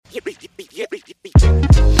Welcome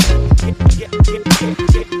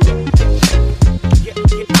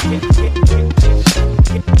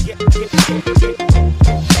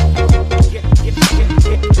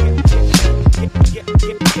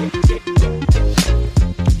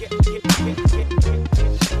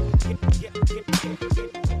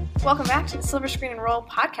back to the Silver Screen and Roll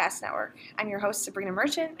Podcast Network. I'm your host, Sabreena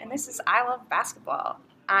Merchant, and this is I Love Basketball.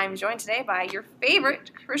 I'm joined today by your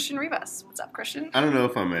favorite, Christian Rivas. What's up, Christian? I don't know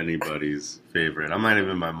if I'm anybody's favorite. I'm not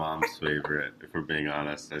even my mom's favorite, if we're being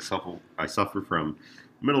honest. I suffer from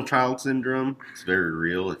middle child syndrome. It's very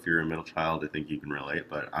real. If you're a middle child, I think you can relate,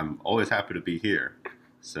 but I'm always happy to be here.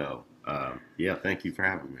 So, thank you for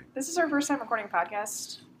having me. This is our first time recording a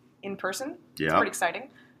podcast in person. Yeah. It's pretty exciting.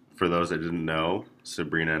 For those that didn't know,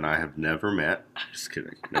 Sabreena and I have never met. Just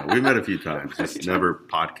kidding. No, we met a few times. Just never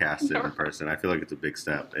podcasted in person. I feel like it's a big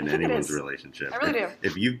step in anyone's relationship. I really do.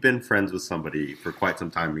 If you've been friends with somebody for quite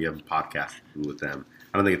some time and you haven't podcasted with them,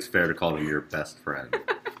 I don't think it's fair to call them your best friend.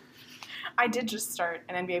 I did just start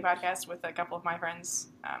an NBA podcast with a couple of my friends,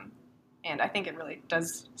 and I think it really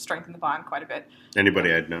does strengthen the bond quite a bit.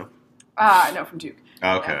 Anybody I'd know? No, from Duke.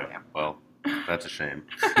 Okay. Yeah. Well, that's a shame.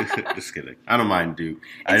 Just kidding. I don't mind Duke.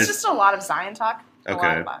 It's just a lot of Zion talk.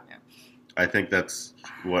 Okay. I think that's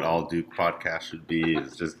what all Duke podcasts should be,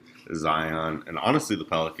 is just Zion and honestly the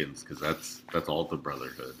Pelicans, because that's all the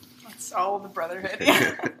brotherhood. That's all the brotherhood.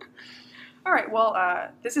 Yeah. All right. Well,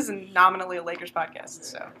 this is nominally a Lakers podcast,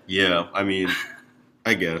 so. Yeah, I mean,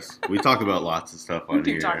 I guess we talk about lots of stuff on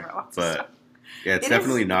here. We do talk about lots of stuff. Yeah, it's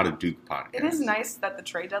definitely not a Duke podcast. It is nice that the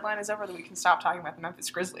trade deadline is over, that we can stop talking about the Memphis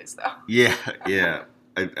Grizzlies, though. Yeah.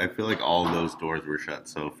 I feel like all those doors were shut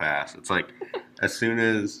so fast. It's like, as soon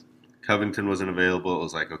as Covington wasn't available, it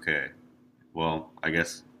was like, okay, well, I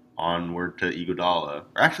guess onward to Iguodala.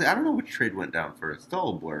 Or actually, I don't know which trade went down first. It's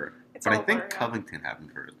all a blur. I think Covington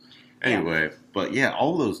happened first. Anyway, But yeah,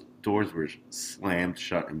 all those doors were slammed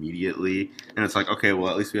shut immediately. And it's like, okay, well,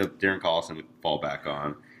 at least we have Darren Collison to fall back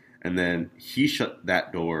on. And then he shut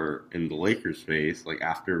that door in the Lakers' face, like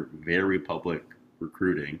after very public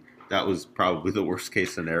recruiting. That was probably the worst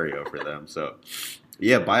case scenario for them. So,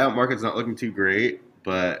 yeah, buyout market's not looking too great.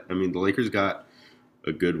 But, I mean, the Lakers got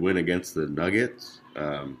a good win against the Nuggets,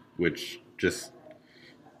 which just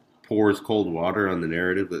pours cold water on the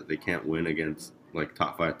narrative that they can't win against, like,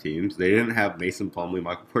 top 5 teams. They didn't have Mason Plumlee,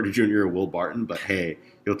 Michael Porter Jr., or Will Barton, but, hey,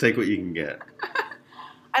 you'll take what you can get.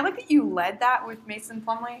 I like that you led that with Mason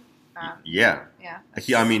Plumlee. Yeah.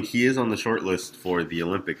 He is on the short list for the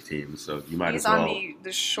Olympic team, so you might as well. He's on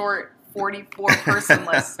the short 44-person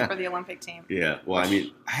list for the Olympic team. Yeah. Well, I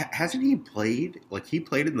mean, hasn't he played? Like, he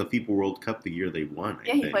played in the FIBA World Cup the year they won, I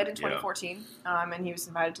think. He played in 2014, and he was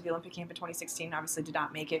invited to the Olympic camp in 2016. Obviously did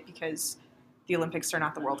not make it because the Olympics are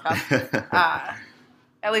not the World Cup.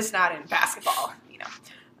 At least not in basketball, you know.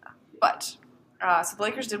 So the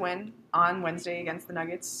Lakers did win on Wednesday against the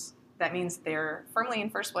Nuggets. That means they're firmly in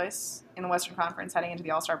first place in the Western Conference heading into the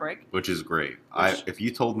All-Star break. Which is great. If you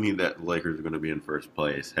told me that the Lakers are going to be in first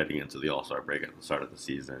place heading into the All-Star break at the start of the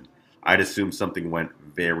season, I'd assume something went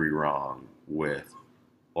very wrong with,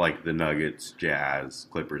 like, the Nuggets, Jazz,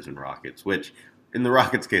 Clippers, and Rockets, which, in the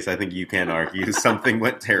Rockets' case, I think you can argue something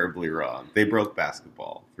went terribly wrong. They broke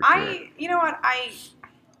basketball, for sure. You know what? I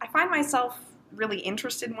find myself really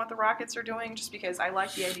interested in what the Rockets are doing just because I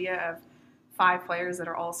like the idea of 5 players that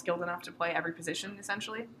are all skilled enough to play every position,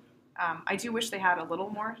 essentially. I do wish they had a little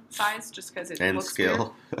more size just because it looks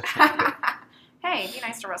skill. Weird. Hey, be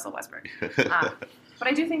nice to Russell Westbrook. But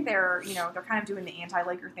I do think they're kind of doing the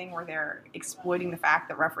anti-Laker thing where they're exploiting the fact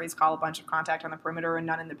that referees call a bunch of contact on the perimeter and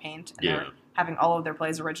none in the paint, and they're having all of their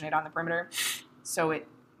plays originate on the perimeter. So it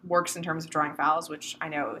works in terms of drawing fouls, which I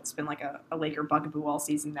know it's been like a Laker bugaboo all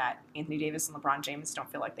season that Anthony Davis and LeBron James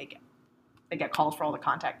don't feel like they get called for all the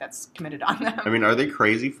contact that's committed on them. I mean, are they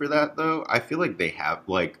crazy for that, though? I feel like they have.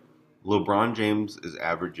 Like, LeBron James is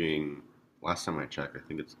averaging, last time I checked, I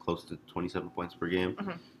think it's close to 27 points per game.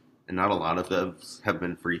 Mm-hmm. And not a lot of those have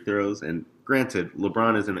been free throws. And granted,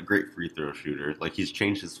 LeBron isn't a great free throw shooter. Like, he's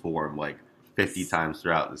changed his form, like, 50 times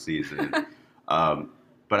throughout the season.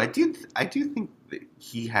 But I do think that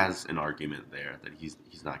he has an argument there that he's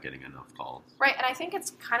not getting enough calls. Right, and I think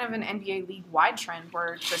it's kind of an NBA league-wide trend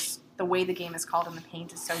where just the way the game is called in the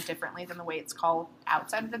paint is so differently than the way it's called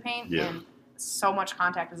outside of the paint. Yeah. And so much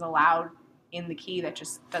contact is allowed in the key that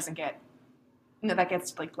just doesn't get, that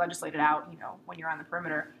gets like legislated out, when you're on the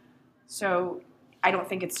perimeter. So I don't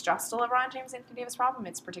think it's just a LeBron James, Anthony Davis problem.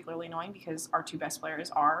 It's particularly annoying because our 2 best players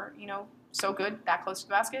are, so good, that close to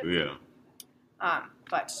the basket. Yeah.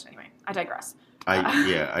 But anyway, I digress.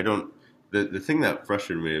 I don't. The thing that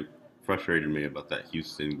frustrated me frustrated me about that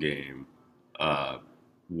Houston game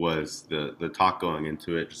was the talk going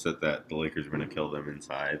into it, just that the Lakers were going to kill them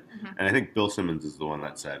inside. Mm-hmm. And I think Bill Simmons is the one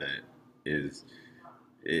that said it, is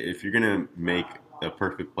if you're going to make a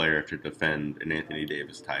perfect player to defend an Anthony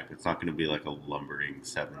Davis type, it's not going to be like a lumbering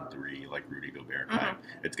 7-3 like Rudy Gobert type.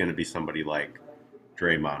 Mm-hmm. It's going to be somebody like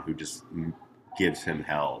Draymond who just gives him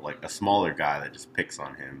hell, like a smaller guy that just picks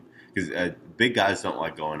on him. Because big guys don't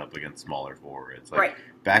like going up against smaller forwards. Like,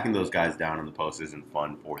 backing those guys down in the post isn't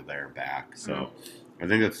fun for their back. So I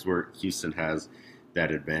think that's where Houston has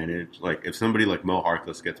that advantage. Like, if somebody like Mo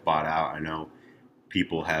Harkless gets bought out, I know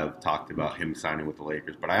people have talked about him signing with the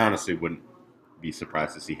Lakers, but I honestly wouldn't be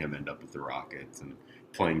surprised to see him end up with the Rockets and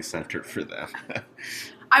playing center for them.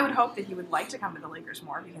 I would hope that he would like to come to the Lakers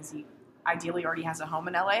more because he ideally already has a home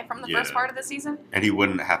in LA from the first part of the season. And he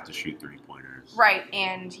wouldn't have to shoot three-pointers. Right,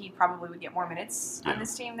 and he probably would get more minutes on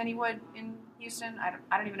this team than he would in Houston.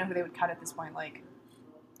 I don't even know who they would cut at this point. Like,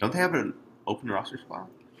 don't they have an open roster spot?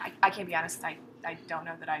 I can't be honest. I don't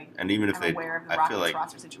know that and even if I'm aware of the Rockets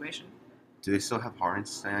roster situation. Do they still have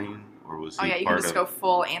Hartenstein? Or was he you can just go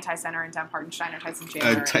full anti-center and dump Hartenstein or Tyson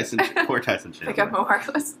Chandler. Poor Tyson Chandler. Pick up Mo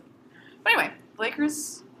Harkless. But anyway, the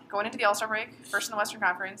Lakers going into the All-Star break, first in the Western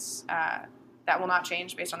Conference. That will not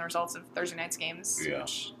change based on the results of Thursday night's games,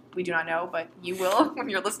 which we do not know, but you will when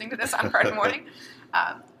you're listening to this on Friday morning.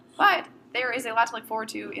 But there is a lot to look forward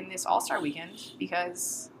to in this All-Star weekend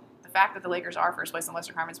because the fact that the Lakers are first place in the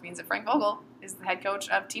Western Conference means that Frank Vogel is the head coach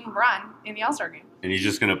of Team LeBron in the All-Star game. And he's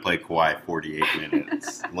just going to play Kawhi 48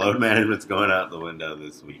 minutes. Load management's going out the window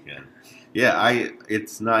this weekend. Yeah,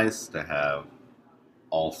 it's nice to have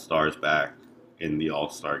All-Stars back in the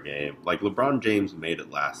All-Star game. Like, LeBron James made it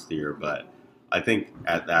last year, but I think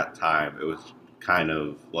at that time it was kind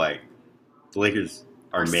of like the Lakers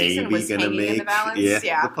are maybe going to make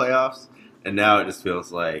the playoffs. And now it just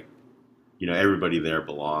feels like, everybody there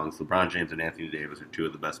belongs. LeBron James and Anthony Davis are two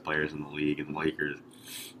of the best players in the league, and the Lakers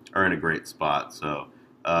are in a great spot. So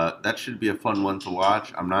that should be a fun one to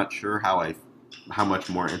watch. I'm not sure how much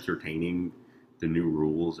more entertaining the new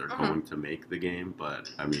rules are going to make the game, but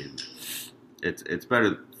I mean, it's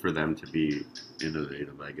better for them to be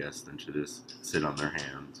innovative, I guess, than to just sit on their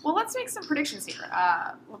hands. Well, let's make some predictions here.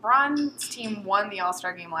 LeBron's team won the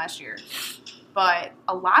All-Star game last year, but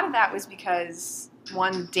a lot of that was because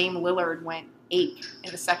Dame Lillard went 8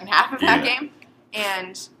 in the second half of that game,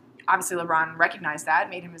 and obviously LeBron recognized that,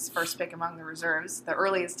 made him his first pick among the reserves, the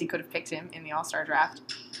earliest he could have picked him in the All-Star draft.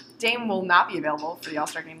 Dame will not be available for the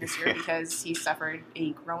All-Star game this year because he suffered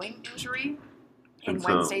a growing injury in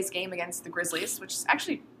Wednesday's game against the Grizzlies, which is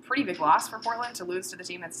actually a pretty big loss for Portland to lose to the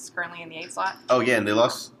team that's currently in the 8th slot. Oh, yeah, and they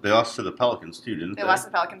lost to the Pelicans, too, didn't they? They lost to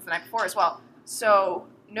the Pelicans the night before as well. So,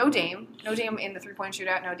 no Dame in the three-point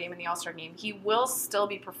shootout, no Dame in the All-Star game. He will still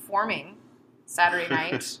be performing Saturday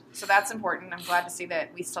night, so that's important. I'm glad to see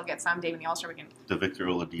that we still get some Dame in the All-Star weekend. The Victor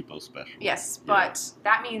Oladipo special. Yes, but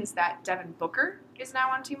that means that Devin Booker is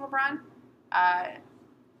now on Team LeBron.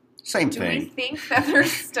 Same thing. Do we think that they're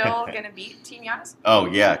still going to beat Team Giannis? Oh,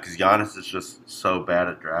 yeah, because Giannis is just so bad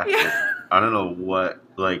at drafting. Yeah. I don't know what,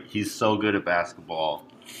 he's so good at basketball.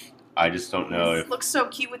 I just don't know if... looks so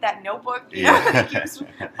cute with that notebook. He keeps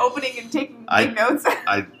opening and taking big notes.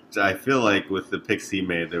 I feel like with the picks he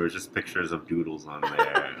made, there was just pictures of doodles on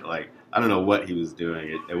there. I don't know what he was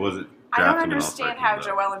doing. It wasn't I don't understand how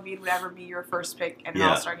Joel Embiid would ever be your first pick in an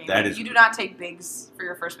All-Star game. You do not take bigs for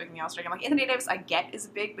your first pick in the All-Star game. Anthony Davis, I get, is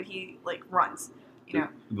big, but he, runs.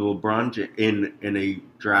 LeBron, in a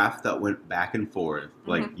draft that went back and forth,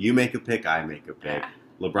 you make a pick, I make a pick. Yeah.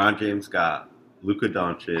 LeBron James got Luka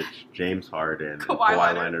Doncic, James Harden, and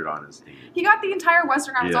Kawhi Leonard on his team. He got the entire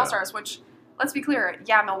Western Conference All-Stars, which, let's be clear,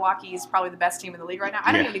 Milwaukee is probably the best team in the league right now.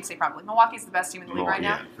 I don't even need to say probably. Milwaukee's the best team in the league right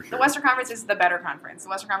now. For sure. The Western Conference is the better conference. The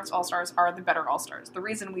Western Conference All-Stars are the better All-Stars. The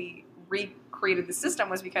reason we recreated the system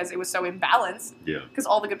was because it was so imbalanced. Yeah. Because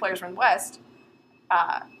all the good players were in the West.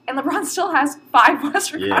 And LeBron still has 5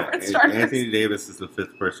 Western Conference starters. Anthony Davis is the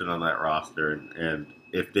 5th person on that roster, and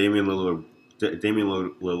if Damian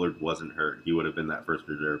Lillard wasn't hurt, he would have been that first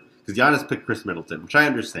reserve. Because Giannis picked Chris Middleton, which I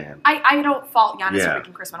understand. I don't fault Giannis for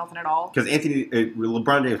picking Chris Middleton at all. Because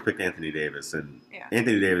LeBron James picked Anthony Davis, and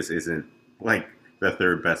Anthony Davis isn't the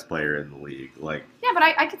 3rd best player in the league. Yeah, but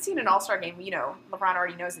I could see in an All-Star game, LeBron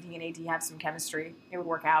already knows that he and AD have some chemistry. It would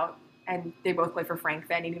work out, and they both play for Frank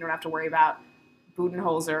then, and you don't have to worry about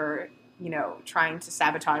Budenholzer, trying to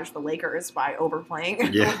sabotage the Lakers by overplaying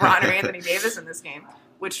LeBron or Anthony Davis in this game,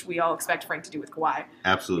 which we all expect Frank to do with Kawhi.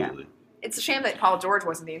 Absolutely. Yeah. It's a shame that Paul George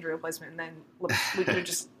wasn't the injury replacement, and then we could have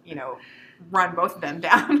just, run both of them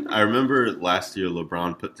down. I remember last year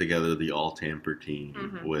LeBron put together the all-Tamper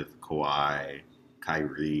team with Kawhi,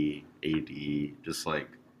 Kyrie, AD, just like,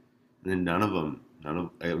 and then none of them,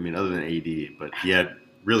 other than AD, but he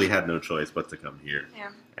really had no choice but to come here.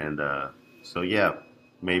 Yeah. And so, yeah,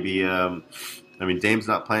 maybe, Dame's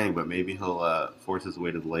not playing, but maybe he'll force his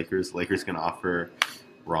way to the Lakers. Lakers can offer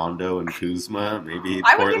Rondo and Kuzma. Maybe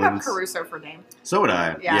I would give up Caruso for Dame. So would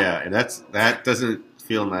I. Yeah, and that doesn't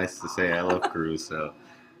feel nice to say. I love Caruso.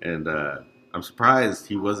 And I'm surprised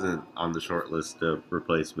he wasn't on the short list of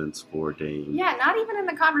replacements for Dame. Yeah, not even in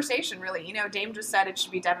the conversation, really. You know, Dame just said it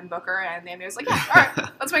should be Devin Booker, and Dame was like, yeah, all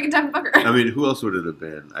right, let's make it Devin Booker. I mean, who else would it have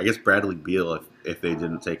been? I guess Bradley Beal if they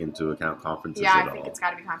didn't take into account conferences at all. Yeah, I think it's got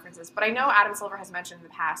to be conferences. But I know Adam Silver has mentioned in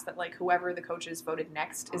the past that, like, whoever the coaches voted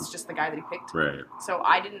next is just the guy that he picked. Right. So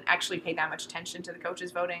I didn't actually pay that much attention to the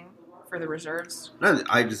coaches voting for the reserves. No,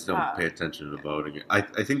 I just don't pay attention to voting. I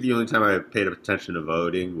think the only time I paid attention to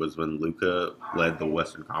voting was when Luka led the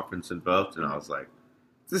Western Conference in votes, and I was like,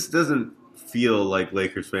 this doesn't feel like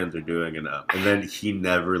Lakers fans are doing enough. And then he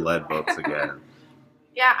never led votes again.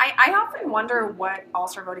 Yeah, I often wonder what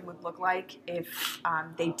All-Star voting would look like if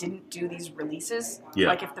they didn't do these releases. Yeah.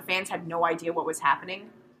 Like if the fans had no idea what was happening.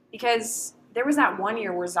 Because there was that one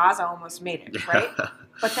year where Zaza almost made it, right?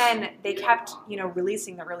 But then they kept,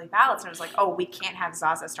 releasing the early ballots, and it was like, oh, we can't have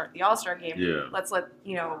Zaza start the All-Star game. Yeah. Let's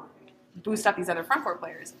boost up these other front court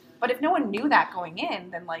players. But if no one knew that going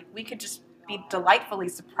in, then, we could just be delightfully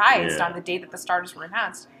surprised on the day that the starters were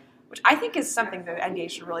announced, which I think is something that the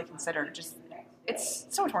NBA should really consider. Just, it's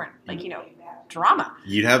so important. Drama.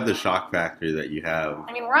 You'd have the shock factor that you have.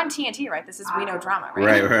 I mean, we're on TNT, right? This is We Know Drama,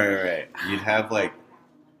 right? Right. You'd have,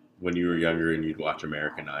 when you were younger and you'd watch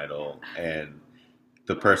American Idol, and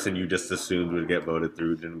the person you just assumed would get voted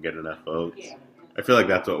through didn't get enough votes. I feel like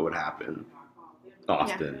that's what would happen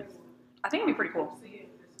often. Yeah. I think it'd be pretty cool.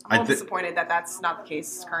 I'm a little disappointed that that's not the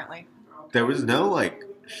case currently. There was no,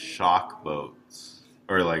 shock votes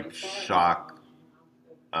or, shock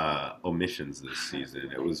omissions this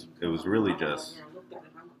season. It was really just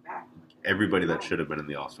everybody that should have been in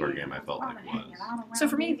the All-Star game, I felt like was. So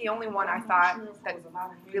for me, the only one I thought that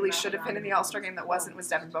really should have been in the All-Star game that wasn't was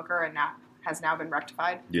Devin Booker, and has now been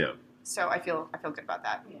rectified. Yeah. So I feel good about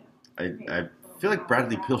that. I feel like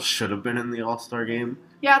Bradley Beal should have been in the All-Star game.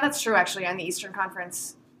 Yeah, that's true, actually. On the Eastern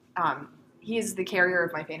Conference, he is the carrier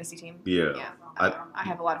of my fantasy team. Yeah. I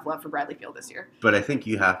have a lot of love for Bradley Beal this year. But I think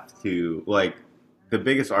you have to, the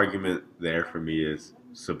biggest argument there for me is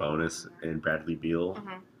Sabonis and Bradley Beal.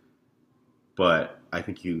 Mm-hmm. But I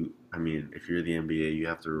think if you're the NBA, you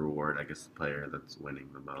have to reward, I guess, the player that's winning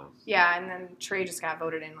the most. Yeah, and then Trey just got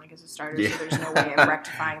voted in as a starter, so there's no way of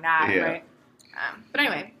rectifying that, right? But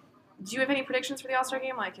anyway, do you have any predictions for the All-Star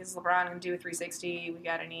game? Is LeBron going to do a 360?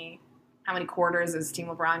 How many quarters is Team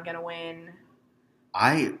LeBron going to win?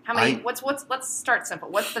 Let's start simple.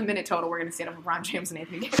 What's the minute total we're going to see out of LeBron James and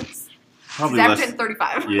Anthony Davis? Probably less than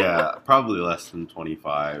 35. Yeah, probably less than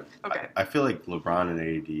 25. Okay. I feel like LeBron and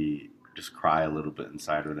AD just cry a little bit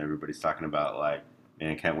inside when everybody's talking about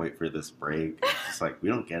man, can't wait for this break. It's just we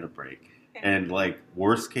don't get a break. Yeah. And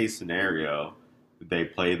worst case scenario, they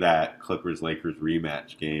play that Clippers-Lakers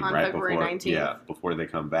rematch game on right February before 19th. Yeah, before they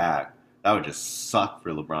come back. That would just suck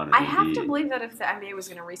for LeBron and I AD. have to believe that if the NBA was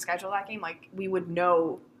going to reschedule that game, we would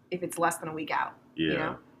know if it's less than a week out.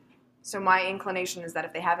 Yeah. So my inclination is that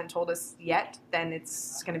if they haven't told us yet, then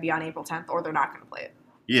it's going to be on April 10th, or they're not going to play it.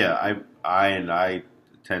 Yeah, I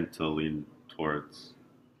tend to lean towards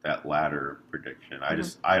that latter prediction.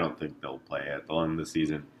 I don't think they'll play it. They'll end the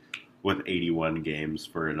season with 81 games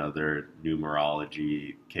for another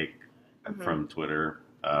numerology kick from Twitter.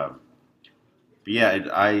 But yeah,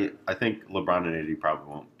 I think LeBron and AD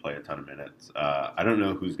probably won't play a ton of minutes. I don't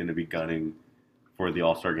know who's going to be gunning for the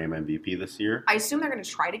All-Star Game MVP this year. I assume they're going to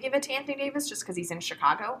try to give it to Anthony Davis just because he's in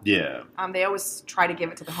Chicago. Yeah. They always try to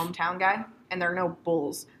give it to the hometown guy, and there are no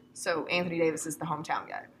Bulls, so Anthony Davis is the hometown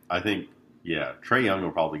guy. I think, yeah, Trae Young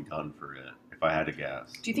will probably gun for it, if I had to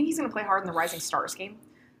guess. Do you think he's going to play hard in the Rising Stars game?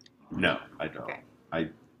 No, I don't. Okay.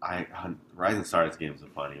 Rising Stars game is a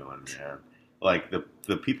funny one, man.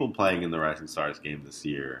 The people playing in the Rising Stars game this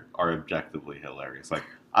year are objectively hilarious.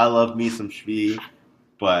 I love me some Shvee,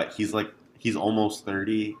 but he's almost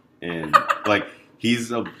 30, and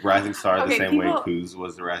he's a rising star the same way Kuz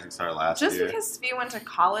was the rising star last year. Just because Shvee went to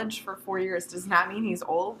college for 4 years does not mean he's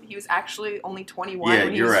old. He was actually only 21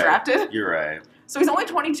 when he was drafted. You're right. So he's only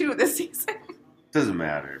 22 this season. Doesn't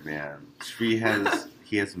matter, man. Shvee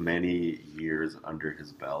has many years under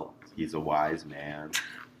his belt. He's a wise man.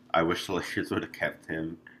 I wish the Lakers would have kept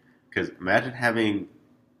him. Because imagine having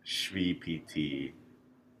Shvee PT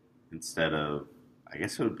instead of, I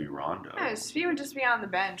guess it would be Rondo. Yeah, Svi would just be on the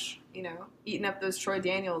bench, eating up those Troy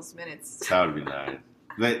Daniels minutes. That would be nice.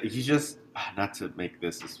 But he's just, not to make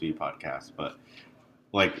this a Svi podcast, but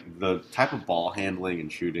like the type of ball handling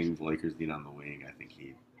and shooting the Lakers need on the wing, I think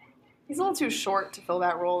he's a little too short to fill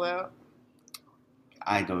that role, though.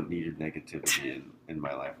 I don't need negativity in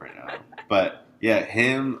my life right now. But yeah,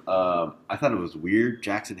 him, I thought it was weird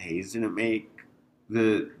Jackson Hayes didn't make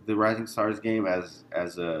the Rising Stars game as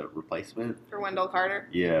a replacement for Wendell Carter.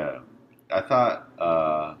 Yeah, I thought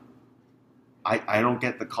I don't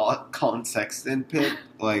get the Colin Sexton pick.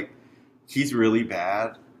 Like, he's really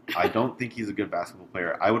bad. I don't think he's a good basketball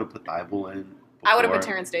player. I would have put Thibault in. I would have put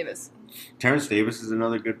Terrence Davis. Terrence Davis is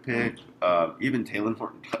another good pick. Even Taylor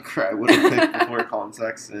Horton-Tucker I would have picked before Colin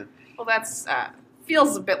Sexton. Well, that's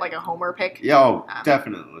feels a bit like a homer pick. Yeah,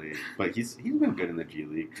 definitely. But he's been good in the G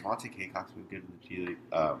League. Devontae Kaycock's been good in the G League.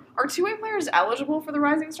 Are two-way players eligible for the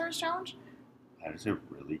Rising Stars Challenge? That is a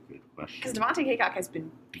really good question. Because Devontae Kaycock has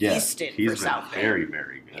been beasted for South Bend. Very,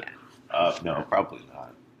 very good. Yeah. No, probably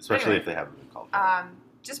not. Especially if they haven't been called.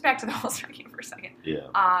 Just back to the All-Star game for a second.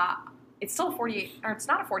 Yeah. It's still it's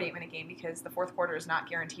not a 48-minute game because the fourth quarter is not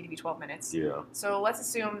guaranteed to be 12 minutes. Yeah. So let's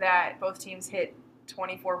assume that both teams hit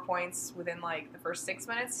 24 points within, like, the first 6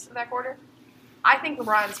 minutes of that quarter. I think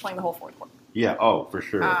LeBron is playing the whole fourth quarter. Yeah, for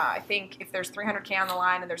sure. I think if there's 300K on the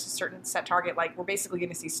line and there's a certain set target, like, we're basically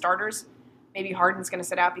going to see starters. Maybe Harden's going to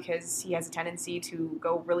sit out because he has a tendency to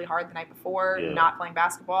go really hard the night before, not playing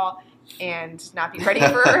basketball, and not be ready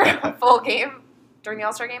for a full game during the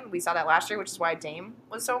All-Star game. We saw that last year, which is why Dame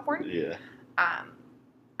was so important. Yeah.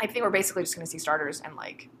 I think we're basically just going to see starters and,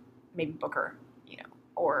 like, maybe Booker,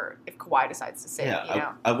 or if Kawhi decides to sit,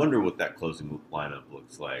 I wonder what that closing lineup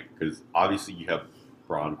looks like, because obviously you have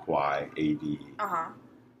Bron, Kawhi, AD. Uh-huh.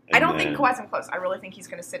 I don't think Kawhi's going to close. I really think he's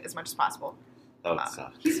going to sit as much as possible. That would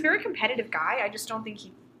suck. He's a very competitive guy. I just don't think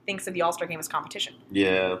he thinks of the All-Star game as competition.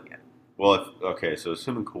 Yeah. Well, so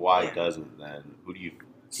assuming Kawhi doesn't, then who do you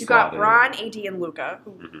You got Bron, AD, and Luka,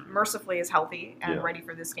 who mercifully is healthy and ready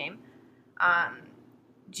for this game.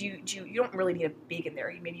 You don't really need a big in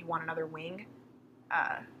there. Maybe you want another wing.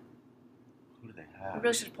 Who do they have? We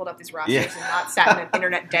really should have pulled up these rosters and not sat in an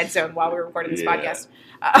internet dead zone while we were recording this podcast.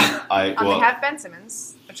 They have Ben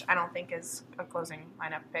Simmons, which I don't think is a closing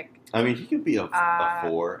lineup pick. I mean, he could be a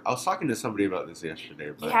 4. I was talking to somebody about this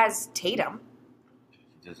yesterday. But he has Tatum.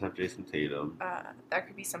 He does have Jason Tatum. That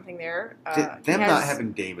could be something there. Not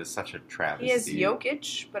having Dame is such a travesty. He has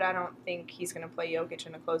Jokic, but I don't think he's going to play Jokic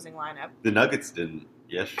in a closing lineup. The Nuggets didn't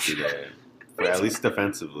yesterday, but at least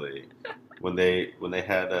defensively. When they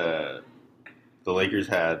had the Lakers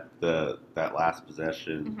had that last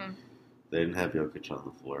possession, they didn't have Jokic on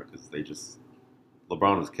the floor because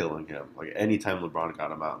LeBron was killing him. Like, anytime LeBron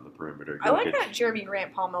got him out in the perimeter, Jokic, I like that Jeremy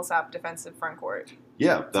Grant, Paul Millsap defensive front court.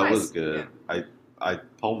 Yeah, that was good. Yeah.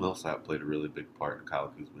 Paul Millsap played a really big part in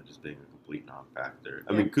Kyle Kuzma just being a complete non-factor.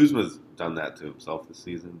 I mean, Kuzma's done that to himself this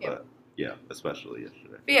season, but especially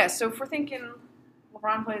yesterday. But so if we're thinking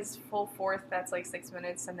LeBron plays full fourth, that's like 6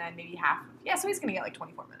 minutes, and then maybe half. Yeah, so he's going to get like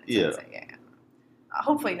 24 minutes. Yeah.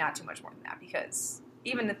 Hopefully not too much more than that, because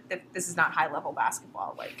even if this is not high-level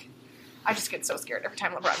basketball, like, I just get so scared every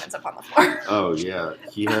time LeBron ends up on the floor. Oh, yeah.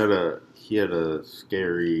 He had a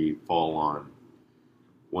scary fall on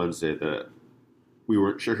Wednesday that we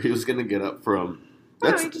weren't sure he was going to get up from.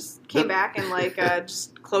 He just came back and,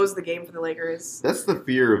 just closed the game for the Lakers. That's the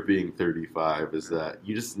fear of being 35, is that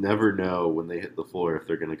you just never know when they hit the floor if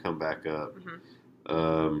they're going to come back up.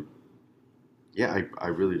 Mm-hmm. I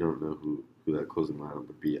really don't know who that closing lineup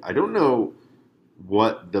would be. I don't know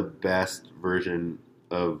what the best version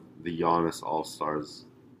of the Giannis All-Stars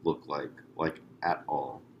look like at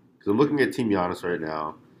all. Because I'm looking at Team Giannis right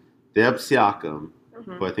now. They have Siakam,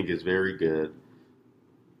 who I think is very good.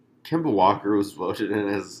 Kemba Walker was voted in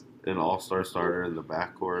as an all-star starter in the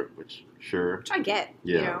backcourt, which I get.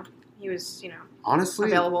 Yeah. He was, honestly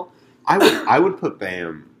available. I would put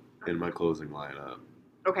Bam in my closing lineup.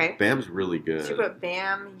 Okay. Bam's really good. So you put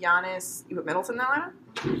Bam, Giannis, you put Middleton in that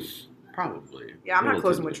lineup? Probably. Yeah, I'm not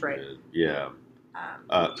closing with Trey. Yeah.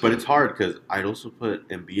 But it's hard because I'd also put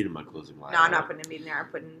Embiid in my closing lineup. No, I'm not putting Embiid in there. I'm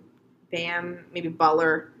putting Bam, maybe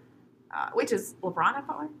Butler. Does LeBron have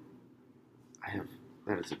Butler?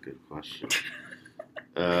 That is a good question.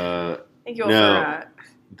 Thank you all for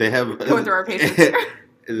they have going through our pages.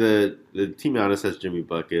 The Team Giannis has Jimmy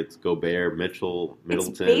Buckets, Gobert, Mitchell,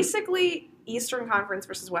 Middleton. It's basically Eastern Conference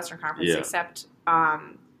versus Western Conference, except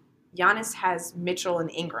Giannis has Mitchell and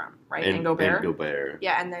Ingram, right? And Gobert.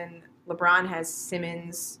 Yeah, and then LeBron has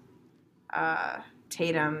Simmons,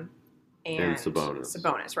 Tatum, and Sabonis.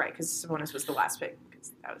 Sabonis, right? Because Sabonis was the last pick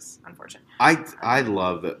That was unfortunate. I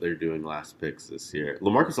love that they're doing last picks this year.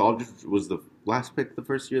 LaMarcus Aldridge was the last pick the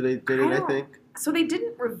first year they did it, I think. So they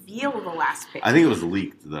didn't reveal the last pick. I think it was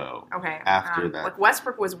leaked, though. Okay. After that. Like,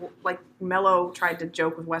 Westbrook was, like, Melo tried to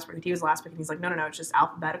joke with Westbrook that he was the last pick, and he's like, no, it's just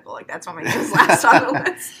alphabetical. Like, that's what my name is last on the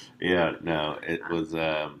list. Yeah, no, it was,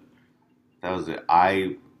 that was it.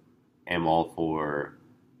 I am all for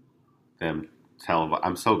them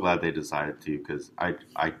I'm so glad they decided to, because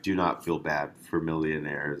I do not feel bad for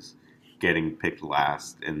millionaires getting picked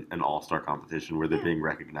last in an all-star competition where they're being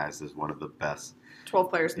recognized as one of the best 12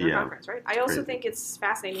 players in their conference, right? I also think it's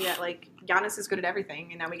fascinating that, like, Giannis is good at everything,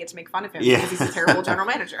 and now we get to make fun of him because he's a terrible general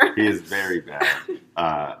manager. He is very bad.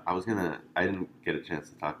 I didn't get a chance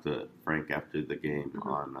to talk to Frank after the game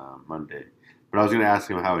on Monday, but I was going to ask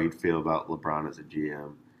him how he'd feel about LeBron as a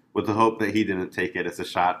GM, with the hope that he didn't take it as a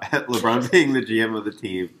shot at LeBron being the GM of the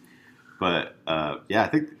team. But, I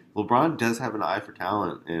think LeBron does have an eye for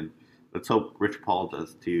talent, and let's hope Rich Paul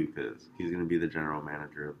does too, because he's going to be the general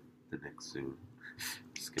manager of the Knicks soon.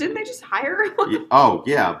 Didn't they just hire him?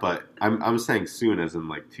 But I'm saying soon, as in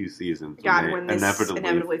like 2 seasons. When this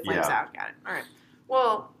inevitably flames out. Got it. All right.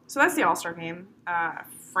 Well, so that's the All-Star game.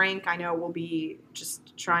 Frank, I know, will be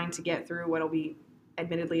just trying to get through what'll be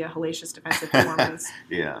admittedly a hellacious defensive performance.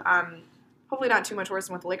 Hopefully not too much worse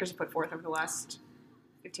than what the Lakers have put forth over the last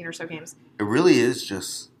 15 or so games. It really is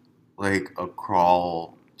just like a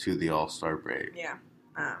crawl to the All-Star break. Yeah.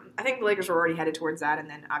 I think the Lakers were already headed towards that, and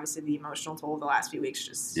then obviously the emotional toll of the last few weeks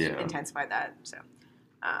just intensified that. So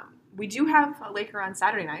we do have a Laker on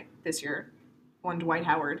Saturday night this year, one Dwight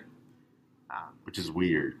Howard. Which is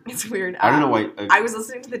weird. It's weird. I don't know why. I was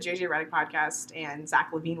listening to the JJ Redick podcast, and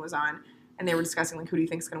Zach LaVine was on, and they were discussing, like, who do you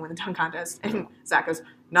think is going to win the dunk contest? And Zach goes,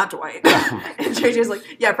 not Dwight. And JJ's like,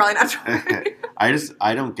 yeah, probably not Dwight.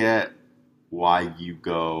 I don't get why you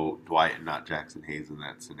go Dwight and not Jackson Hayes in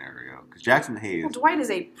that scenario. Because Jackson Hayes... Well, Dwight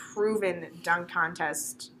is a proven dunk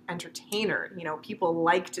contest entertainer. You know, people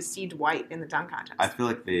like to see Dwight in the dunk contest. I feel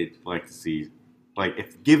like they'd like to see, like,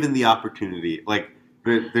 if given the opportunity, like,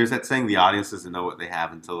 there's that saying, the audience doesn't know what they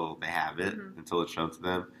have until they have it, until it's shown to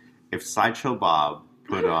them. If Sideshow Bob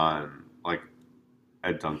put on, like,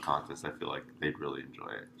 a dunk contest, I feel like they'd really enjoy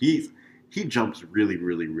it. He jumps really,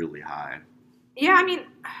 really, really high. Yeah, I mean...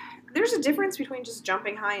 There's a difference between just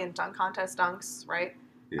jumping high and dunk contest dunks, right?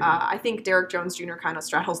 Yeah. I think Derrick Jones Jr. kind of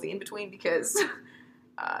straddles the in-between because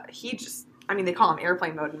he just... I mean, they call him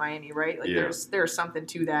airplane mode in Miami, right? Like, there's something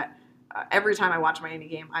to that. Every time I watch a Miami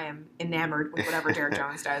game, I am enamored with whatever Derrick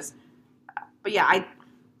Jones does. But yeah,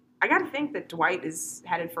 I got to think that Dwight is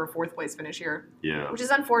headed for a fourth-place finish here. Yeah. Which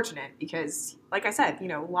is unfortunate because, like I said, you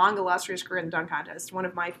know, long, illustrious career in the dunk contest. One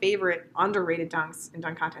of my favorite underrated dunks in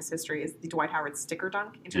dunk contest history is the Dwight Howard sticker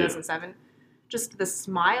dunk in 2007. Yeah. Just the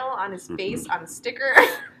smile on his face on the sticker.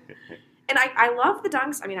 And I love the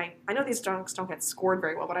dunks. I mean, I know these dunks don't get scored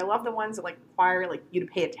very well, but I love the ones that, like, require, like, you to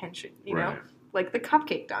pay attention, you know? Like the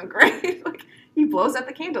cupcake dunk, right? Like, he blows out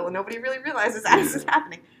the candle and nobody really realizes as it's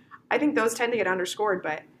happening. I think those tend to get underscored,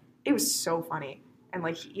 but it was so funny. And,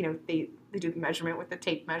 like, you know, they do the measurement with the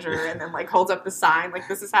tape measure and then, like, holds up the sign, like,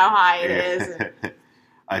 this is how high it is. And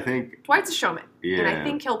I think... Dwight's a showman. Yeah. And I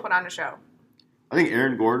think he'll put on a show. I think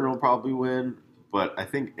Aaron Gordon will probably win, but I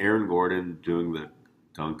think Aaron Gordon doing the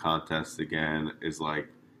dunk contest again is like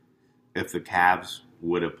if the Cavs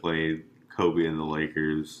would have played Kobe and the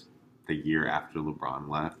Lakers the year after LeBron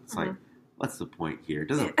left. It's like, what's the point here? It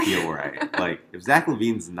doesn't feel right. Like, if Zach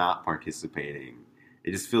LaVine's not participating...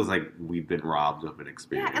 It just feels like we've been robbed of an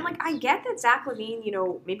experience. Yeah, and, like, I get that Zach LaVine, you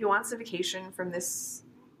know, maybe wants a vacation from this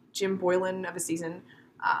Jim Boylan of a season.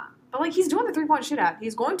 But, like, he's doing the three-point shootout.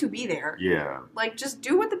 He's going to be there. Yeah. Like, just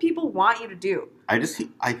do what the people want you to do. I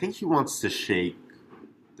think he wants to shake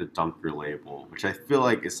the dunker label, which I feel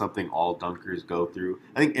like is something all dunkers go through.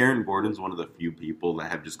 I think Aaron Gordon's one of the few people that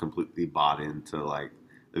have just completely bought into, like,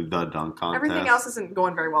 the dunk contest. Everything else isn't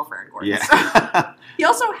going very well for Aaron Gordon. Yeah. So. He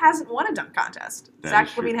also hasn't won a dunk contest. Zach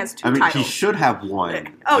LaVine has 2 titles. He should have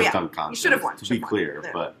won the dunk contest. He should have won. To be clear.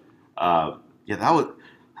 Yeah. But, that was...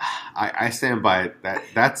 I stand by it.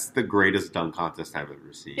 That's the greatest dunk contest I've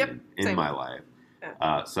ever seen in my life.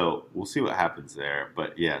 Yeah. So we'll see what happens there.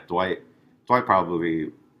 But, yeah, Dwight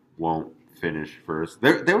probably won't finish first.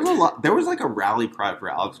 There was like a rally cry for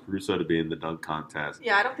Alex Caruso to be in the dunk contest.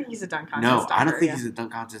 Yeah, I don't think he's a dunk contest dunker. I don't think he's a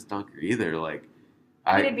dunk contest dunker either. Like,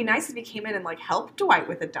 I mean, it'd be nice if he came in and, like, helped Dwight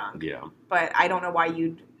with a dunk. Yeah. But I don't know why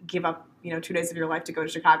you'd give up, 2 days of your life to go to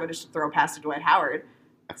Chicago just to throw a pass to Dwight Howard.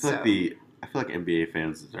 I feel like NBA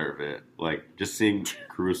fans deserve it. Like, just seeing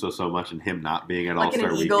Caruso so much and him not being at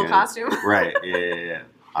All-Star Weekend. Like in an eagle costume? Right. Yeah.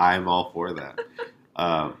 I'm all for that.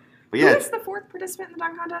 But yeah, who is the fourth participant in the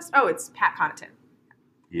dunk contest? Oh, it's Pat Connaughton.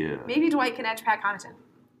 Yeah. Maybe Dwight can edge Pat Connaughton.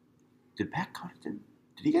 Did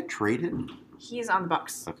he get traded? He's on the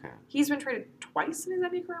Bucks. Okay. He's been traded twice in his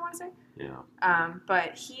NBA career, I want to say. Yeah.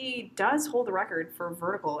 But he does hold the record for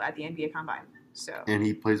vertical at the NBA Combine. So. And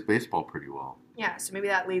he plays baseball pretty well. Yeah, so maybe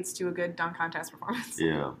that leads to a good dunk contest performance.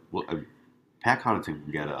 Yeah. Well, Pat Connaughton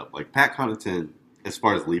can get up. Like, Pat Connaughton, as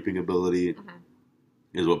far as leaping ability,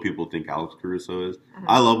 is what people think Alex Caruso is.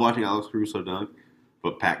 I love watching Alex Caruso dunk,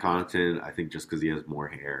 but Pat Connaughton, I think just because he has more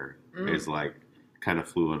hair, is like kind of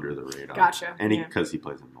flew under the radar. Gotcha. And because he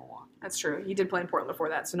plays in Milwaukee. That's true. He did play in Portland before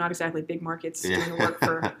that, so not exactly big markets doing the work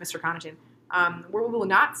for Mr. Connaughton. Where we will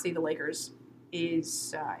not see the Lakers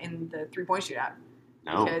is in the three-point shootout.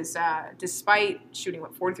 No. Because despite shooting,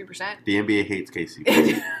 43%? The NBA hates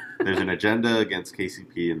KCP. There's an agenda against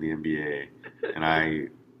KCP in the NBA, and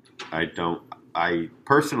I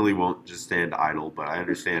personally won't just stand idle, but I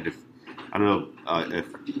understand if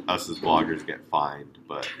us as bloggers get fined,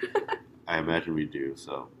 but I imagine we do,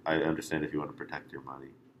 so I understand if you want to protect your money.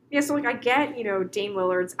 Yeah, so I get, Dame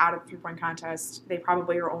Lillard's out of the three-point contest. They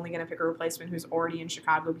probably are only going to pick a replacement who's already in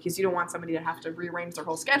Chicago because you don't want somebody to have to rearrange their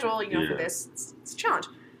whole schedule, for this. It's a challenge.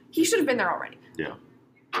 He should have been there already. Yeah.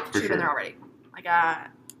 Should have been there already.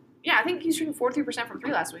 I think he's shooting 43% from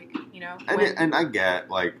three last week, And I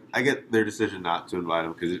get their decision not to invite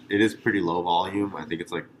him because it is pretty low volume. I think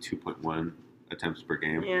it's like 2.1 attempts per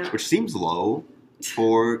game, which seems low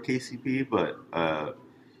for KCP, but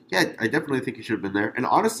yeah, I definitely think he should have been there. And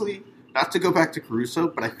honestly, not to go back to Caruso,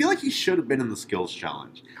 but I feel like he should have been in the skills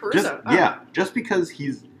challenge. Caruso? Just because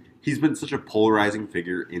he's been such a polarizing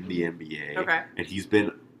figure in the NBA. Okay. And he's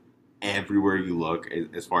been everywhere you look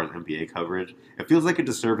as far as NBA coverage. It feels like a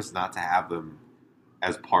disservice not to have them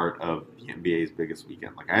as part of the NBA's biggest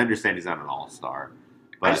weekend. Like, I understand he's not an all-star.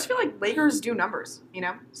 But I just feel like Lakers do numbers,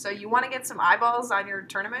 So you want to get some eyeballs on your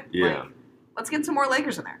tournament? Yeah. Let's get some more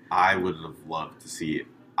Lakers in there. I would have loved to see it.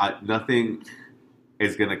 Nothing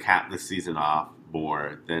is going to cap the season off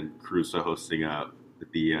more than Caruso hosting up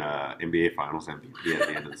the NBA Finals MVP at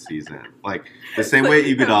the end of the season. Like, the same way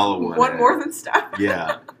Iguodala won One more than Steph.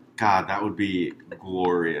 Yeah. God, that would be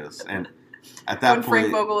glorious. And at that when point...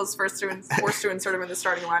 Frank Vogel is forced to insert him in the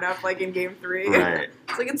starting lineup, like in Game 3. Right.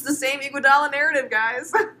 It's like, it's the same Iguodala narrative,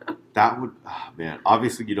 guys. That would... Oh, man.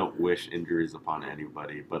 Obviously, you don't wish injuries upon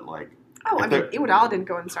anybody, but, like... Iguodala didn't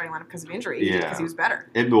go in the starting lineup because of injury. He did because he was better.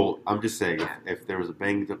 I'm just saying, if there was a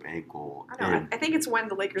banged-up ankle... I think it's when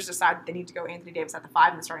the Lakers decide they need to go Anthony Davis at the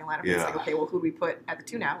 5 in the starting lineup. Yeah. It's like, okay, well, who do we put at the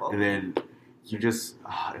 2 now? Well, and then you just...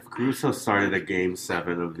 if Caruso started at Game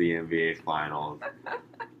 7 of the NBA Finals,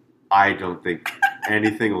 I don't think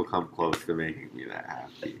anything will come close to making me that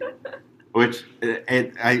happy. Which...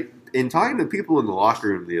 In talking to people in the locker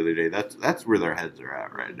room the other day, that's where their heads are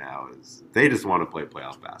at right now. Is they just want to play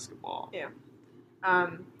playoff basketball. Yeah.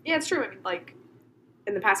 Yeah, it's true. I mean, like,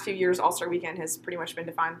 in the past few years, All-Star Weekend has pretty much been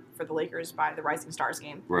defined for the Lakers by the Rising Stars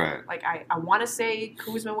game. Right. Like, I want to say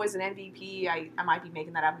Kuzma was an MVP. I might be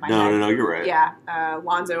making that up in my head. No, you're right. Yeah.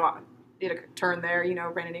 Lonzo did a turn there.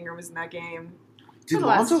 Brandon Ingram was in that game. Did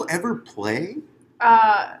Lonzo ever play?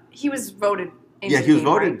 He was voted in he was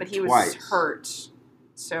voted but he twice. Was hurt.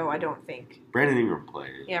 So I don't think. Brandon Ingram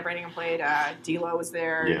played. Yeah, Brandon Ingram played. D'Lo was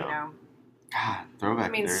there, God, throwback. I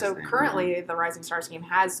mean, so currently the Rising Stars game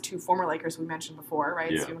has 2 former Lakers we mentioned before,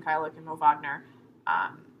 right? Yeah. Stu Mikhailuk and Mo Wagner.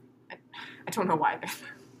 I don't know why.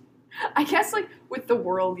 I guess, like, with the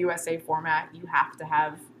World USA format, you have to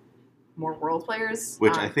have more World players.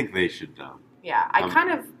 Which I think they should do. Yeah, I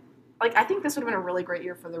think this would have been a really great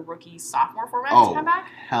year for the rookie-sophomore format to come back.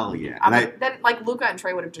 Hell yeah. Then, Luka and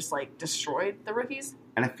Trey would have just, destroyed the rookies.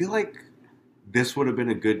 And I feel like this would have been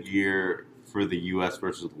a good year for the U.S.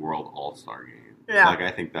 versus the World All-Star game. Yeah.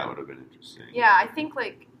 I think that would have been interesting. Yeah, I think,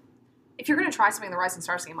 if you're going to try something in the Rising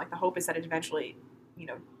Stars game, the hope is that it eventually,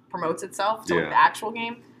 promotes itself to, the actual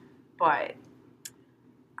game. But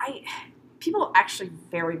people actually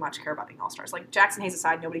very much care about being All-Stars. Like, Jackson Hayes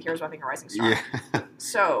aside, nobody cares about being a Rising Star. Yeah.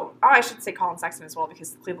 So, I should say Colin Sexton as well,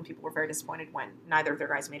 because the Cleveland people were very disappointed when neither of their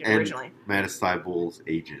guys made it originally. Matisse Thybulle's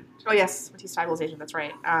agent. Oh, yes, Matisse Thybulle's agent, that's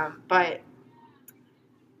right. But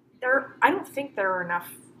I don't think there are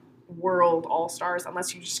enough World All-Stars,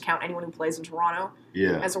 unless you just count anyone who plays in Toronto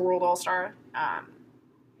as a World All-Star,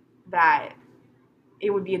 that it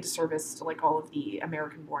would be a disservice to, all of the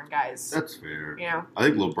American-born guys. That's fair. I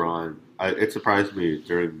think LeBron, it surprised me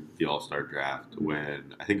during the All-Star draft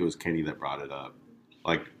when, I think it was Kenny that brought it up,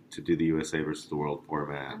 to do the USA versus the World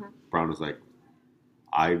format. Mm-hmm. LeBron was like,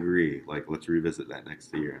 I agree. Let's revisit that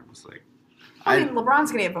next year. And I was like, I mean,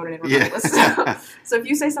 LeBron's going to get voted in regardless. So if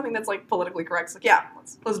you say something that's like politically correct, it's like, yeah,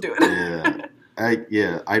 let's do it. I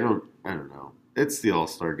don't know. It's the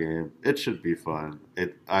All-Star game. It should be fun.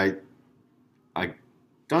 I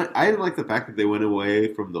didn't like the fact that they went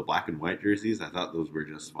away from the black and white jerseys. I thought those were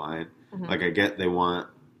just fine. Mm-hmm. Like, I get they want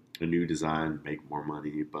a new design, make more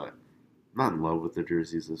money, but I'm not in love with the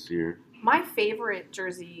jerseys this year. My favorite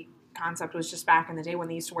jersey concept was just back in the day when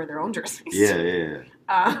they used to wear their own jerseys. Yeah.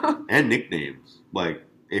 And nicknames. Like,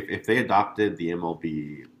 if they adopted the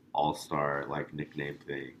MLB All-Star, like, nickname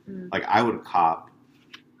thing, like, I would cop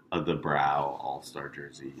the Brow All-Star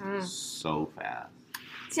jersey so fast.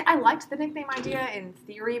 See, I liked the nickname idea in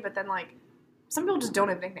theory, but then, like, some people just don't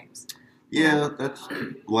have nicknames. Yeah, that's,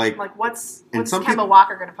 like... Like, what's Kemba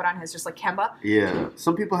Walker going to put on his? Just, like, Kemba? Yeah.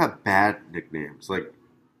 Some people have bad nicknames. Like,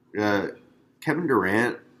 Kevin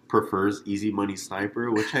Durant prefers Easy Money Sniper,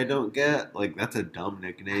 which I don't get. Like, that's a dumb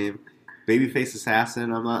nickname. Babyface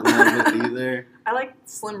Assassin, I'm not in love with either. I like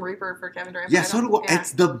Slim Reaper for Kevin Durant. Yeah, so do I. Yeah.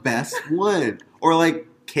 It's the best one. Or, like,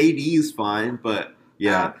 KD is fine, but...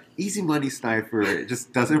 Yeah, Easy Money Sniper, it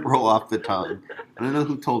just doesn't roll off the tongue. I don't know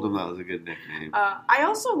who told him that was a good nickname. I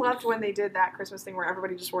also loved when they did that Christmas thing where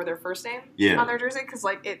everybody just wore their first name on their jersey, because,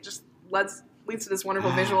 like, it just leads to this wonderful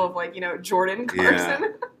visual of, like, you know, Jordan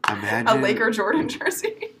Clarkson. Imagine a Laker Jordan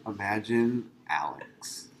jersey. Imagine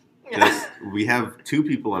Alex. Yeah. We have 2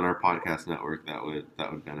 people on our podcast network that would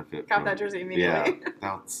benefit Got that jersey immediately.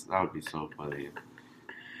 Yeah, that would be so funny.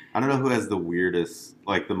 I don't know who has the weirdest,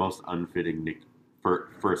 like, the most unfitting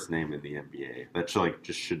first name in the NBA. That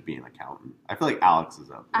should be an accountant. I feel like Alex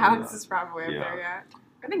is up there. Alex is probably up there, yeah.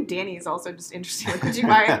 I think Danny is also just interesting. Like, would you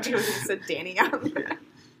buy a jersey that said Danny on there? Yeah.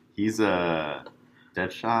 He's a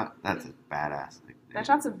Deadshot. That's a badass nickname.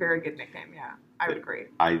 Deadshot's a very good nickname, yeah. I would agree.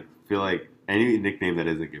 I feel like any nickname that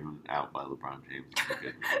isn't given out by LeBron James is a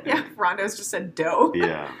good nickname. Yeah, Rondo's just said Doe.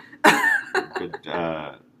 Yeah.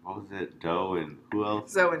 But, what was it? Doe and who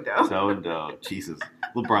else? Zoe and Doe. Jesus.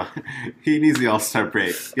 LeBron. He needs the All-Star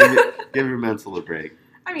break. Give your mental a break.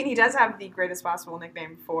 I mean, he does have the greatest possible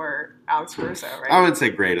nickname for Alex Caruso, right? I wouldn't say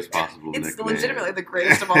greatest possible nickname. It's legitimately the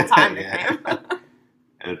greatest of all time nickname.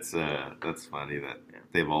 It's that's funny that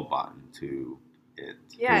they've all bought into it.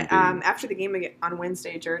 Yeah, after the game on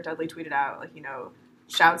Wednesday, Jared Dudley tweeted out, like, you know,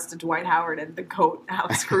 shouts to Dwight Howard and the GOAT,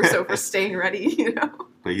 Alex Caruso, for staying ready, you know?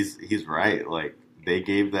 But he's right. Like, they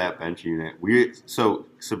gave that bench unit. So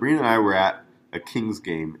Sabreena and I were at a Kings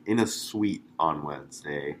game in a suite on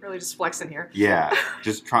Wednesday. Really just flexing here. Yeah,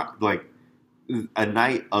 just a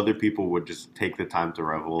night other people would just take the time to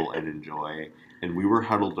revel and enjoy, and we were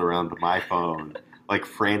huddled around my phone, like,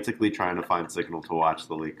 frantically trying to find signal to watch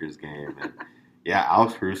the Lakers game. And yeah,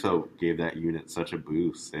 Alex Caruso gave that unit such a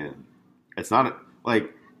boost, and it's not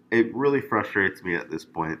like, it really frustrates me at this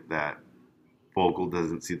point that Vogel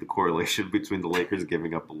doesn't see the correlation between the Lakers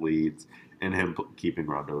giving up the leads and him keeping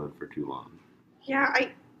Rondo in for too long. Yeah,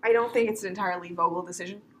 I don't think it's an entirely Vogel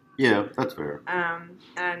decision. Yeah, that's fair.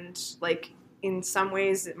 And, like, in some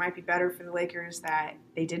ways it might be better for the Lakers that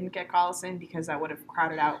they didn't get Collison, because that would have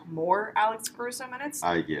crowded out more Alex Caruso minutes.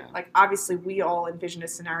 Yeah. Like, obviously we all envisioned a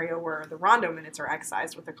scenario where the Rondo minutes are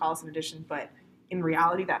excised with the Collison addition, but in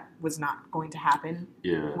reality that was not going to happen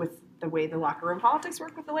with the way the locker room politics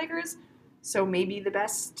work with the Lakers. So maybe the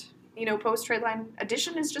best, you know, post-trade line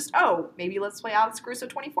addition is just, maybe let's play Alex Caruso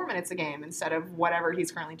 24 minutes a game instead of whatever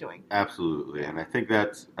he's currently doing. Absolutely. And I think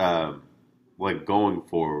that's, like, going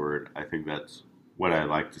forward, I think that's what I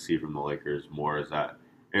like to see from the Lakers more, is that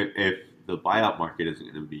if the buyout market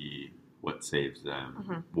isn't going to be what saves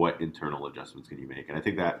them, what internal adjustments can you make? And I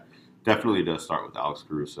think that definitely does start with Alex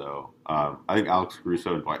Caruso. I think Alex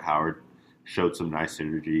Caruso and Dwight Howard showed some nice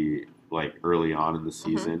synergy, like, early on in the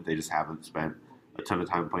season. They just haven't spent a ton of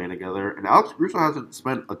time playing together. And Alex Caruso hasn't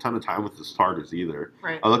spent a ton of time with the starters either.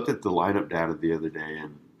 Right. I looked at the lineup data the other day,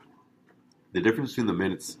 and the difference between the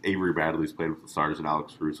minutes Avery Bradley's played with the starters and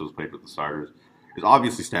Alex Caruso's played with the starters is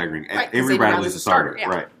obviously staggering. Right, Avery Bradley's a starter. Yeah.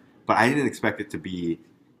 Right. But I didn't expect it to be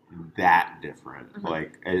that different.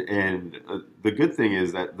 Like, and the good thing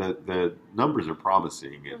is that the numbers are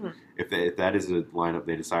promising. And if that is a lineup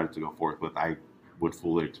they decided to go forth with, I would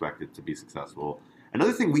fully expect it to be successful.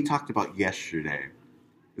 Another thing we talked about yesterday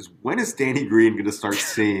is, when is Danny Green going to start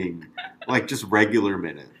seeing, like, just regular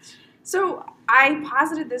minutes? So I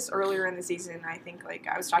posited this earlier in the season. I think, like,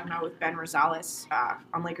 I was talking about with Ben Rosales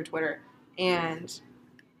on Laker Twitter, and,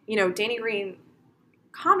 you know, Danny Green,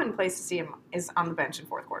 commonplace to see him is on the bench in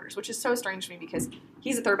fourth quarters, which is so strange to me because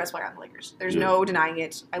he's the third best player on the Lakers. There's no denying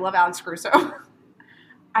it. I love Alex Caruso.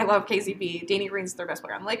 I love KCP. Danny Green's the third best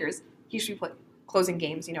player on the Lakers. He should be closing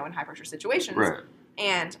games, you know, in high pressure situations. Right.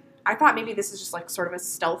 And I thought maybe this is just like sort of a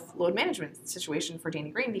stealth load management situation for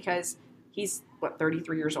Danny Green because he's,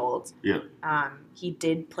 33 years old. Yeah. He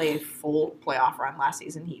did play a full playoff run last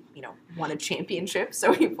season. He, won a championship,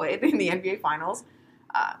 so he played in the NBA Finals.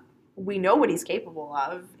 We know what he's capable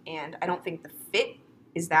of, and I don't think the fit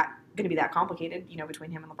is going to be that complicated,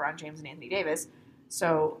 between him and LeBron James and Anthony Davis.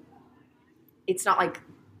 So it's not like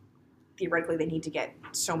theoretically they need to get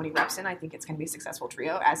so many reps in. I think it's going to be a successful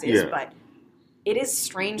trio, as is, but it is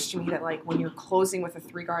strange to me that, like, when you're closing with a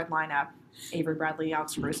 3-guard lineup, Avery Bradley,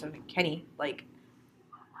 Alex Caruso, and Kenny, like,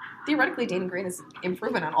 theoretically, Danny Green is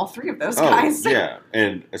improving on all 3 of those guys. Yeah,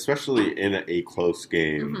 and especially in a close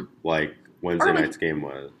game like Wednesday night's game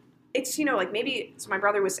was. It's, maybe, so my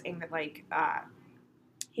brother was saying that, like,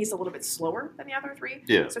 he's a little bit slower than the other 3.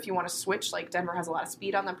 Yeah. So if you want to switch, like, Denver has a lot of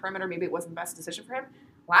speed on the perimeter, maybe it wasn't the best decision for him.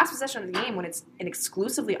 Last possession of the game, when it's an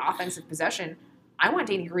exclusively offensive possession, I want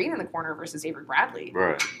Danny Green in the corner versus Avery Bradley.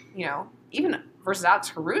 Right. Even versus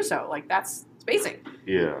Alex Caruso, like, that's spacing.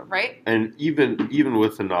 Yeah. Right? And even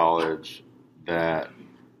with the knowledge that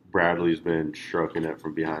Bradley's been stroking it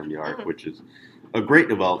from behind the arc, which is a great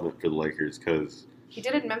development for the Lakers because he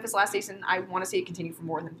did it in Memphis last season. I want to see it continue for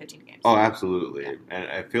more than 15 games. Oh, absolutely. Yeah. And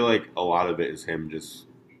I feel like a lot of it is him just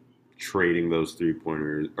trading those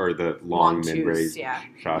 3-pointers or the long mid-range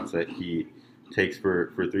shots that he takes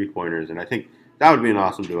for 3-pointers. And I think that would be an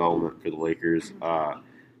awesome development for the Lakers.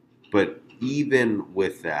 But even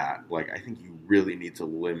with that, like, I think you really need to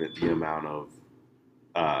limit the amount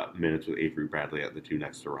of minutes with Avery Bradley at the 2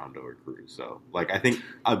 next to Rondo or Caruso. Like, I think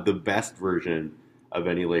the best version of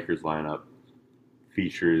any Lakers lineup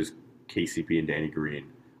features KCP and Danny Green,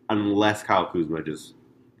 unless Kyle Kuzma just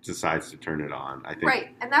decides to turn it on. I think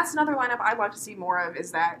right, and that's another lineup I'd like to see more of is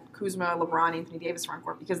that Kuzma, LeBron, Anthony Davis front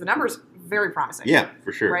court because the numbers very promising. Yeah,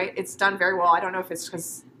 for sure. Right, it's done very well. I don't know if it's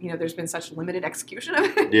because there's been such limited execution of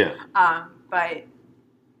it. Yeah. But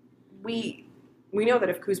we know that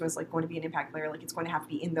if Kuzma's like going to be an impact player, like it's going to have to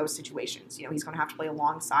be in those situations. He's going to have to play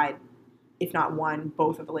alongside, if not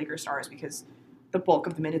both of the Lakers stars because the bulk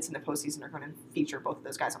of the minutes in the postseason are going to feature both of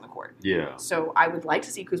those guys on the court. Yeah. So I would like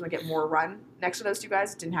to see Kuzma get more run next to those 2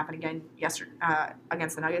 guys. It didn't happen again yesterday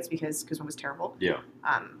against the Nuggets because Kuzma was terrible. Yeah.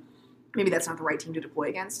 Maybe that's not the right team to deploy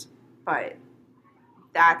against, but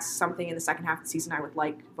that's something in the second half of the season I would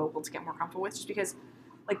like Vogel to get more comfortable with just because,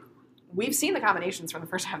 like, we've seen the combinations from the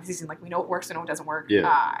first half of the season. Like, we know what works and what doesn't work.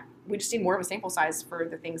 Yeah. We just need more of a sample size for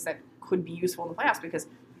the things that could be useful in the playoffs because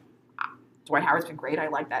Dwight Howard's been great. I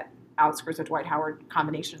like that Alex Caruso, Dwight Howard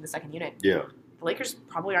combination in the second unit. Yeah. The Lakers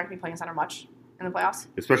probably aren't going to be playing center much in the playoffs.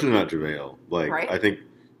 Especially not JaVale. Like, right? I think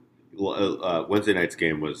Wednesday night's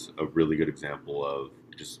game was a really good example of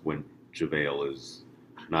just when JaVale is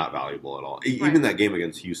not valuable at all. Even that game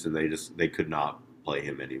against Houston, they could not play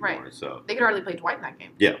him anymore. Right. So they could hardly play Dwight in that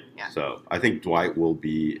game. Yeah. So I think Dwight will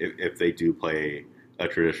be, if they do play a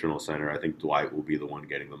traditional center, I think Dwight will be the one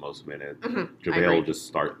getting the most minutes. JaVale will just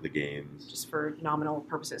start the games. Just for nominal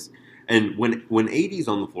purposes. And when AD's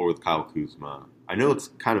on the floor with Kyle Kuzma, I know it's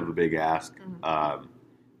kind of a big ask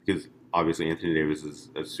because obviously Anthony Davis is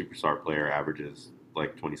a superstar player, averages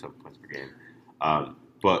like 27 points per game.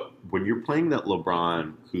 But when you're playing that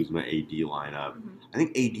LeBron, Kuzma, AD lineup, I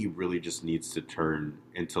think AD really just needs to turn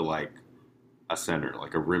into like a center,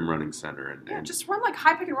 like a rim-running center. And just run like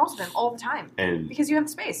high pick and rolls with him all the time because you have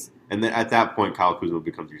the space. And then at that point, Kyle Kuzma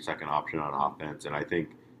becomes your second option on offense. And I think,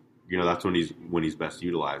 that's when he's best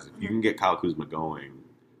utilized. If you can get Kyle Kuzma going,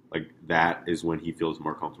 like that is when he feels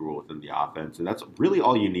more comfortable within the offense. And that's really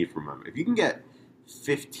all you need from him. If you can get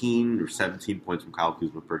 15 or 17 points from Kyle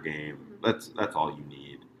Kuzma per game, that's all you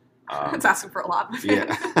need. That's asking for a lot.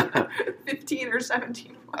 Yeah. 15 or 17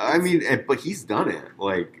 points. I mean, but he's done it.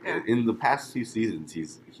 Like, in the past 2 seasons,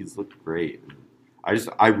 he's looked great.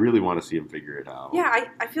 I really want to see him figure it out. Yeah,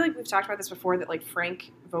 I feel like we've talked about this before, that, like,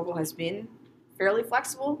 Frank Vogel has been fairly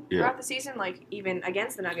flexible throughout the season. Like, even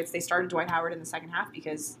against the Nuggets, they started Dwight Howard in the second half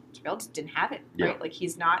because JaVale just didn't have it, right? Like,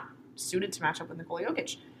 he's not suited to match up with Nikola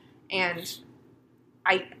Jokic. And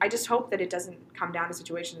I just hope that it doesn't come down to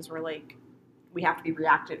situations where, like, we have to be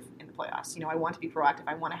reactive in the playoffs. I want to be proactive.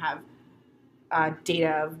 I want to have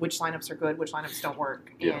data of which lineups are good, which lineups don't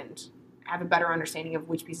work, and have a better understanding of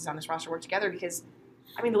which pieces on this roster work together because,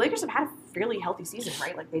 I mean, the Lakers have had a fairly healthy season,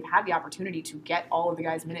 right? Like, they've had the opportunity to get all of the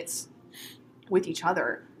guys' minutes with each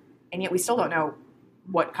other, and yet we still don't know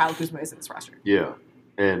what Kyle Kuzma is in this roster. Yeah,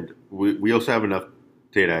 and we also have enough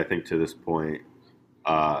data, I think, to this point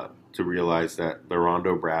to realize that the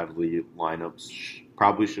Rondo Bradley lineups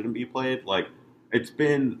probably shouldn't be played. Like, it's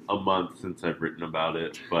been a month since I've written about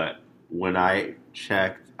it, but when I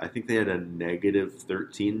checked, I think they had a negative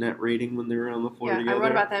 13 net rating when they were on the floor together. I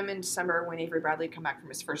wrote about them in December when Avery Bradley had come back from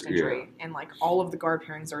his first injury, and like all of the guard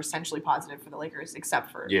pairings are essentially positive for the Lakers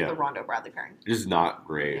except for the Rondo Bradley pairing. Just not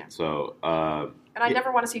great. Yeah. So, and I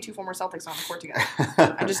never want to see two former Celtics on the court together.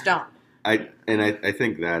 I just don't. I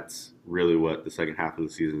think that's really what the second half of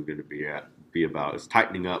the season is going to be about, is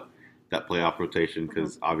tightening up that playoff rotation,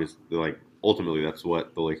 because obviously, like, ultimately that's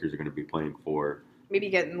what the Lakers are going to be playing for. Maybe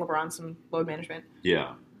getting LeBron some load management.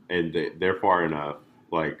 Yeah, and they're far enough.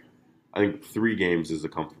 Like, I think 3 games is a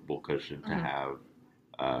comfortable cushion to have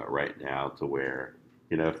right now, to where,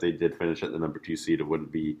 you know, if they did finish at the number 2 seed, it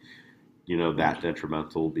wouldn't be, you know, that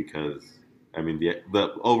detrimental, because, I mean, the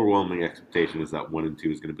overwhelming expectation is that 1 and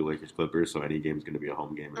 2 is going to be Lakers Clippers, so any game is going to be a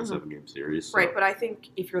home game in a 7-game series. So. Right, but I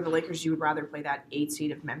think if you're the Lakers, you would rather play that 8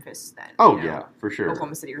 seed of Memphis than yeah, for sure,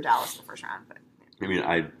 Oklahoma City or Dallas in the first round. But I mean,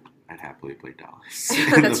 I'd happily play Dallas.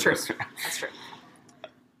 That's true. That's true.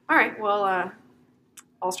 All right, well,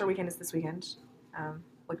 All-Star Weekend is this weekend.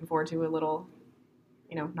 Looking forward to a little,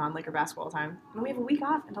 non-Laker basketball time. And then we have a week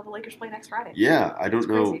off until the Lakers play next Friday. Yeah, I don't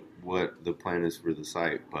know what the plan is for the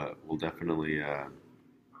site, but we'll definitely,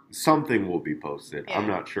 something will be posted. Yeah. I'm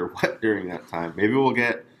not sure what during that time. Maybe we'll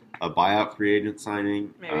get a buyout free agent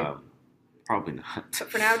signing. Maybe. Probably not. But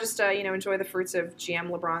for now, just, enjoy the fruits of GM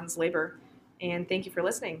LeBron's labor. And thank you for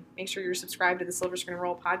listening. Make sure you're subscribed to the Silver Screen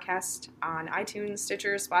Roll podcast on iTunes,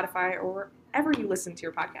 Stitcher, Spotify, or wherever you listen to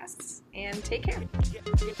your podcasts. And take care.